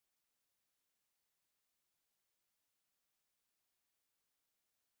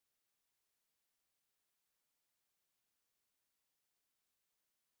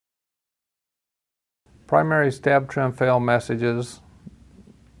primary stab trim fail messages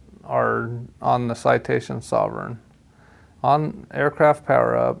are on the Citation Sovereign. On aircraft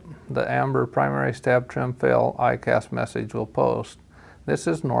power up, the amber primary stab trim fail ICAS message will post. This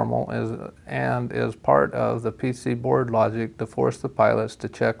is normal and is part of the PC board logic to force the pilots to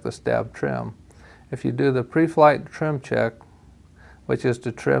check the stab trim. If you do the pre-flight trim check, which is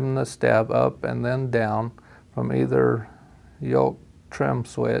to trim the stab up and then down from either yoke trim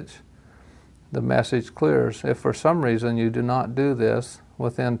switch, the message clears. If for some reason you do not do this,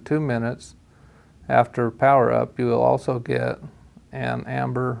 within 2 minutes after power up, you will also get an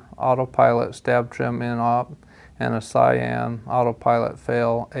amber autopilot stab trim in op and a cyan autopilot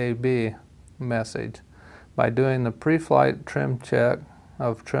fail AB message. By doing the pre-flight trim check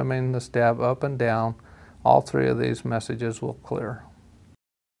of trimming the stab up and down, all three of these messages will clear.